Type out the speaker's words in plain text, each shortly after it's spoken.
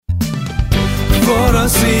a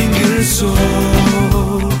single soul,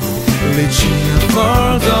 reaching out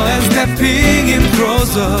further and stepping in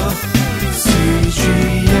closer.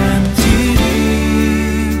 CGNTV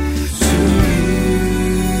to you.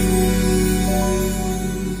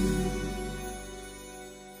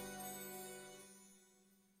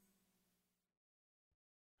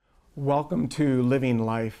 Welcome to Living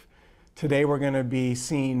Life. Today we're going to be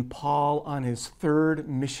seeing Paul on his third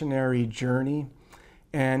missionary journey,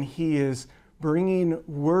 and he is bringing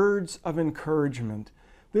words of encouragement.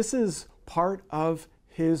 This is part of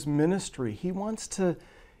his ministry. He wants to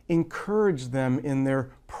encourage them in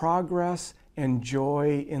their progress and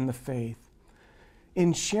joy in the faith.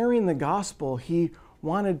 In sharing the gospel, he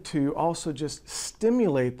wanted to also just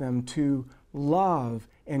stimulate them to love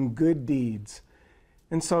and good deeds.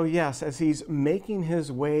 And so, yes, as he's making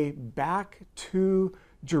his way back to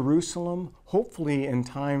Jerusalem, hopefully in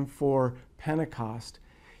time for Pentecost,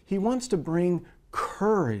 he wants to bring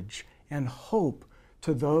courage and hope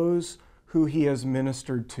to those who he has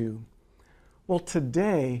ministered to. Well,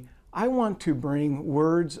 today, I want to bring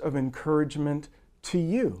words of encouragement to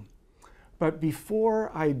you. But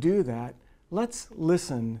before I do that, let's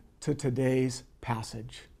listen to today's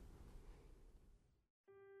passage.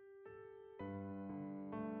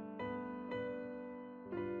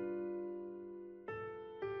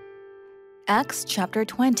 Acts chapter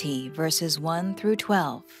 20, verses 1 through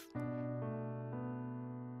 12.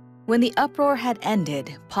 When the uproar had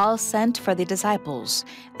ended, Paul sent for the disciples,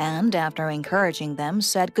 and after encouraging them,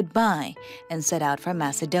 said goodbye and set out for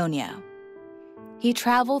Macedonia. He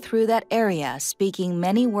traveled through that area, speaking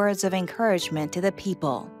many words of encouragement to the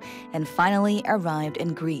people, and finally arrived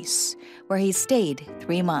in Greece, where he stayed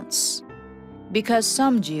 3 months. Because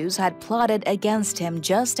some Jews had plotted against him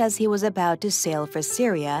just as he was about to sail for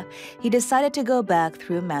Syria, he decided to go back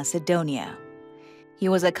through Macedonia. He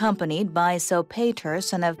was accompanied by Sopater,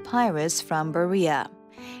 son of Pyrrhus from Berea,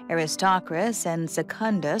 Aristarchus and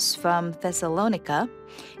Secundus from Thessalonica,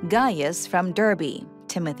 Gaius from Derbe,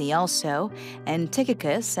 Timothy also, and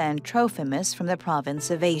Tychicus and Trophimus from the province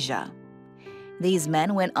of Asia. These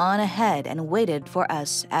men went on ahead and waited for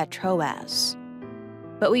us at Troas.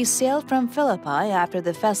 But we sailed from Philippi after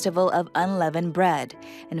the festival of unleavened bread,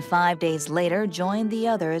 and 5 days later joined the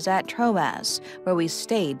others at Troas, where we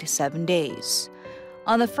stayed 7 days.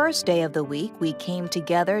 On the first day of the week, we came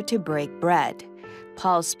together to break bread.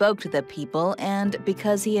 Paul spoke to the people, and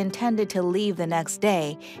because he intended to leave the next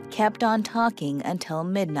day, kept on talking until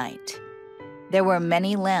midnight. There were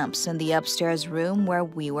many lamps in the upstairs room where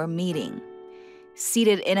we were meeting.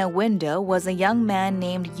 Seated in a window was a young man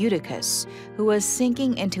named Eutychus, who was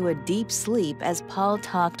sinking into a deep sleep as Paul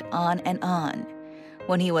talked on and on.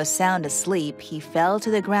 When he was sound asleep, he fell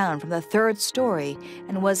to the ground from the 3rd story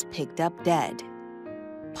and was picked up dead.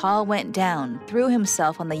 Paul went down, threw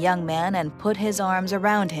himself on the young man, and put his arms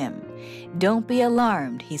around him. "Don't be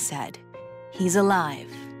alarmed," he said. "He's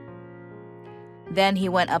alive." Then he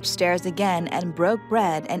went upstairs again and broke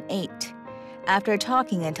bread and ate. After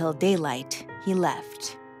talking until daylight, he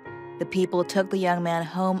left. The people took the young man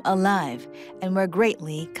home alive and were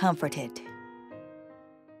greatly comforted.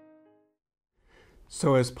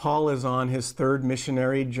 So as Paul is on his third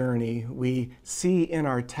missionary journey, we see in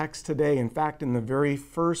our text today, in fact, in the very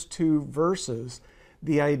first 2 verses,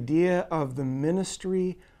 the idea of the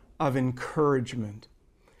ministry of encouragement.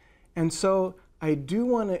 And so I do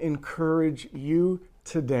want to encourage you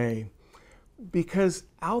today, because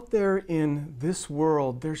out there in this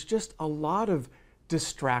world, there's just a lot of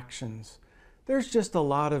distractions. There's just a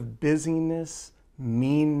lot of busyness,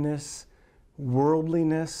 meanness,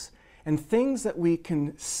 worldliness, and things that we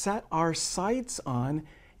can set our sights on,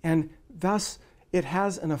 and thus it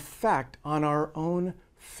has an effect on our own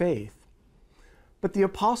faith. But the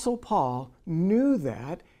Apostle Paul knew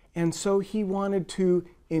that, and so he wanted to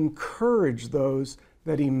encourage those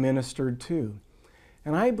that he ministered to.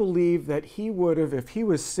 And I believe that he would have, if he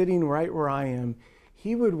was sitting right where I am,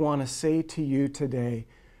 he would want to say to you today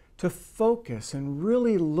to focus and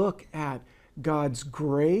really look at God's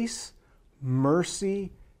grace,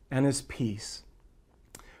 mercy, and his peace.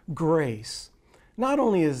 Grace. Not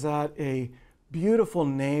only is that a beautiful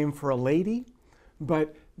name for a lady,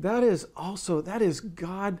 but that is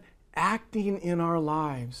God acting in our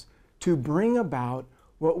lives to bring about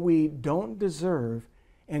what we don't deserve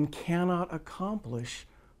and cannot accomplish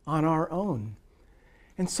on our own.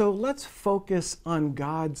 And so let's focus on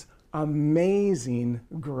God's amazing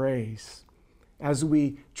grace as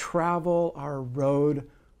we travel our road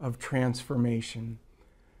of transformation.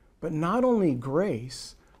 But not only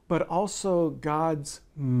grace, but also God's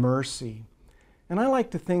mercy. And I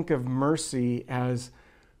like to think of mercy as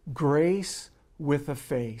grace with a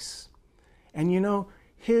face. And you know,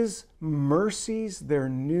 his mercies, they're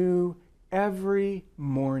new every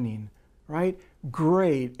morning, right?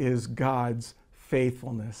 Great is God's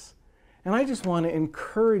faithfulness. And I just want to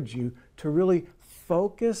encourage you to really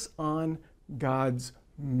focus on God's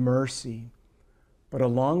mercy. But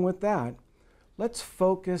along with that, let's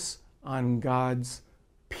focus on God's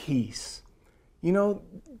peace. You know,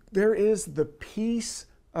 there is the peace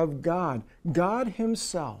of God, God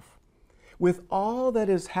Himself. With all that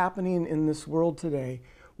is happening in this world today,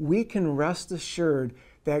 we can rest assured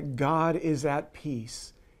that God is at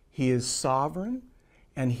peace. He is sovereign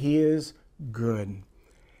and He is good.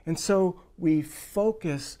 And so we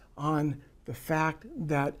focus on the fact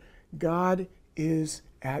that God is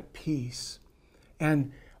at peace.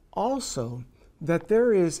 And also that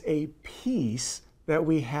there is a peace that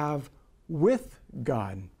we have with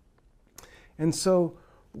God. And so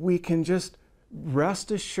we can just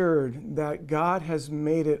rest assured that God has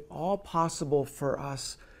made it all possible for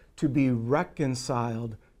us to be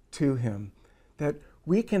reconciled to Him, that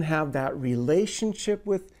we can have that relationship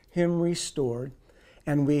with Him restored,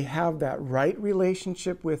 and we have that right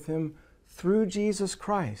relationship with Him through Jesus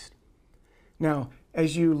Christ. Now,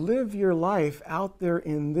 as you live your life out there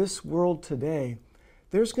in this world today,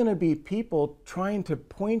 there's going to be people trying to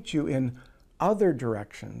point you in other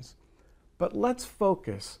directions. But let's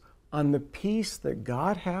focus on the peace that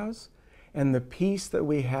God has, and the peace that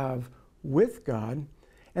we have with God,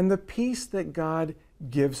 and the peace that God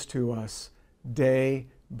gives to us day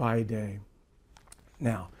by day.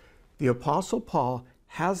 Now, the Apostle Paul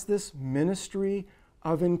has this ministry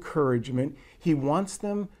of encouragement. He wants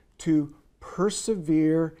them to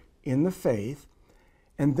persevere in the faith.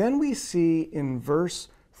 And then we see in verse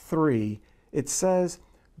 3, it says,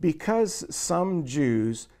 because some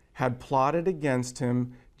Jews had plotted against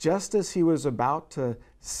him just as he was about to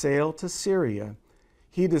sail to Syria,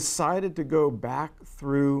 he decided to go back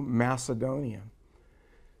through Macedonia.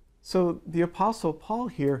 So the Apostle Paul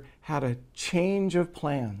here had a change of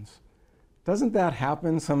plans. Doesn't that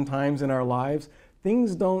happen sometimes in our lives?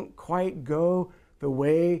 Things don't quite go the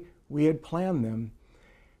way we had planned them,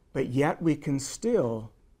 but yet we can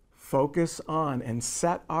still focus on and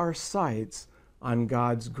set our sights on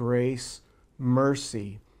God's grace,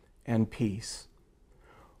 mercy, and peace.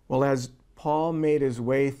 Well, as Paul made his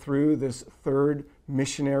way through this third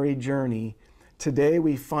missionary journey, today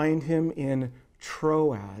we find him in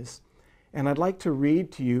Troas, and I'd like to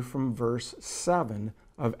read to you from verse 7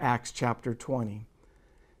 of Acts chapter 20. It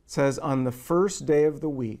says, on the first day of the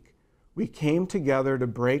week, we came together to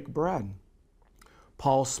break bread.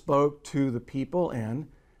 Paul spoke to the people and,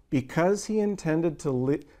 because he intended to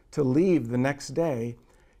leave the next day,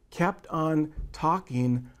 kept on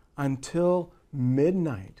talking until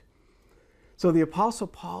midnight. So the Apostle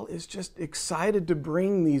Paul is just excited to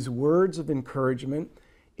bring these words of encouragement.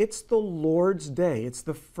 It's the Lord's day. It's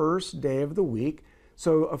the first day of the week.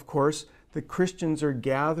 So, of course, the Christians are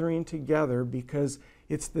gathering together because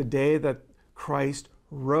it's the day that Christ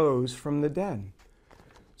rose from the dead.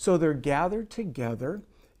 So they're gathered together,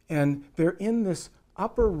 and they're in this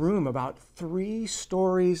upper room about 3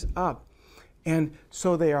 stories up. And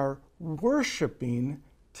so they are worshiping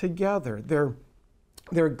together.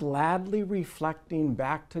 They're gladly reflecting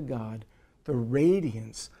back to God the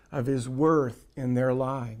radiance of His worth in their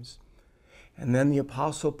lives. And then the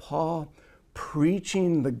Apostle Paul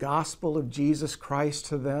preaching the gospel of Jesus Christ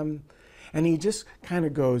to them. And he just kind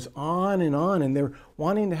of goes on, and they're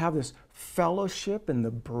wanting to have this fellowship and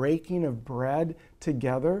the breaking of bread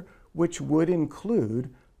together, which would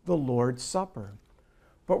include the Lord's Supper.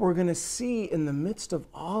 But we're going to see in the midst of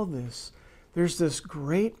all this, there's this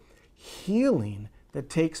great healing that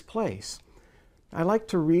takes place. I'd like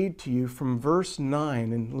to read to you from verse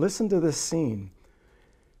 9, and listen to this scene.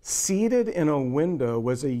 Seated in a window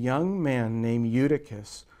was a young man named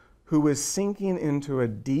Eutychus, who was sinking into a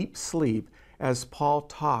deep sleep as Paul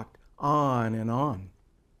talked on and on.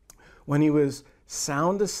 When he was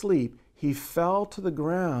sound asleep, he fell to the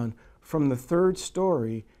ground from the 3rd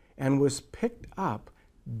story and was picked up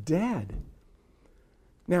dead.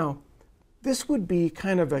 Now, this would be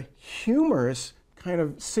kind of a humorous kind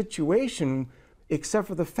of situation, except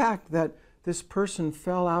for the fact that this person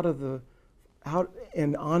fell out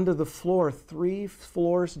and onto the floor 3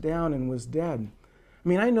 floors down and was dead. I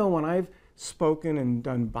mean, I know when I've spoken and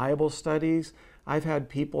done Bible studies, I've had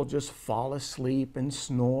people just fall asleep and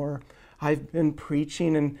snore. I've been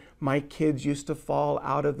preaching and my kids used to fall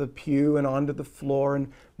out of the pew and onto the floor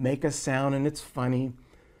and make a sound, and it's funny.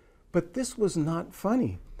 But this was not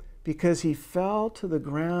funny because he fell to the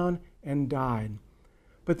ground and died.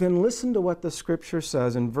 But then listen to what the scripture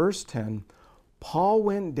says in verse 10. Paul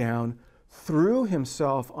went down, threw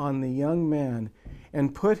himself on the young man,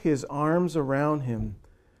 and put his arms around him.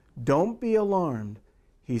 "Don't be alarmed,"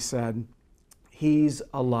 he said. "He's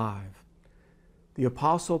alive." The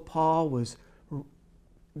Apostle Paul was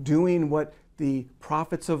doing what the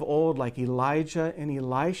prophets of old, like Elijah and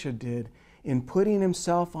Elisha, did in putting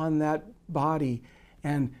himself on that body,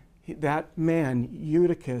 and that man,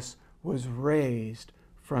 Eutychus, was raised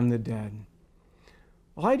from the dead.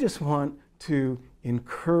 Well, I just want to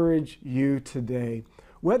encourage you today,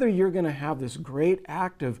 whether you're going to have this great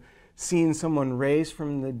act of seeing someone raised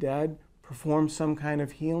from the dead, perform some kind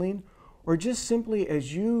of healing, or just simply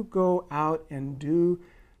as you go out and do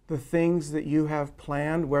the things that you have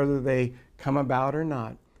planned, whether they come about or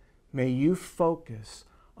not, may you focus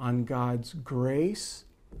on God's grace,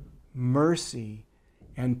 mercy,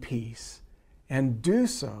 and peace, and do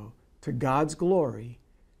so to God's glory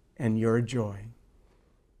and your joy.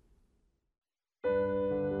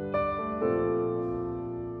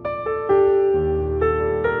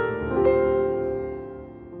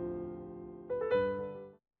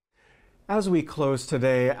 As we close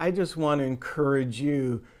today, I just want to encourage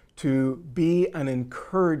you to be an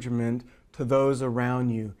encouragement to those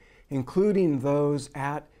around you, including those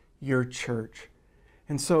at your church.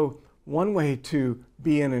 And so one way to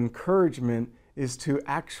be an encouragement is to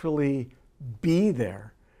actually be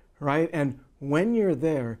there, right? And when you're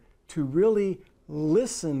there, to really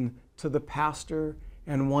listen to the pastor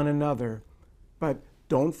and one another, but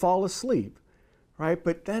don't fall asleep, right?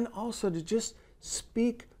 But then also to just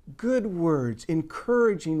speak good words,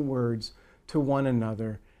 encouraging words to one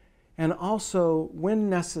another, and also, when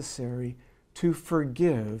necessary, to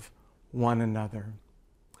forgive one another.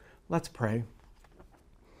 Let's pray.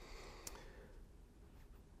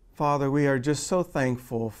 Father, we are just so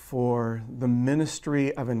thankful for the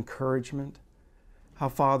ministry of encouragement, how,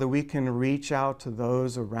 Father, we can reach out to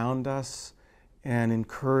those around us and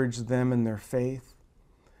encourage them in their faith.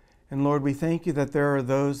 And Lord, we thank you that there are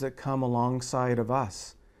those that come alongside of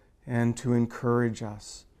us and to encourage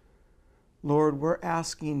us. Lord, we're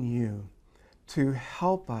asking you to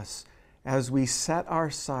help us as we set our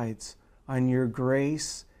sights on your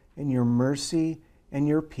grace and your mercy and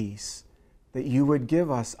your peace, that you would give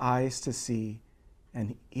us eyes to see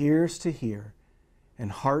and ears to hear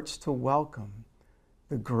and hearts to welcome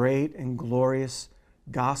the great and glorious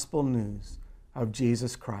gospel news of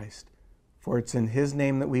Jesus Christ. For it's in his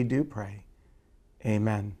name that we do pray.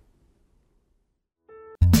 Amen.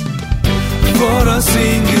 Våra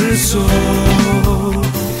singersång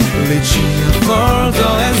Reaching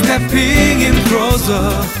further and stepping in closer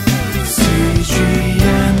CG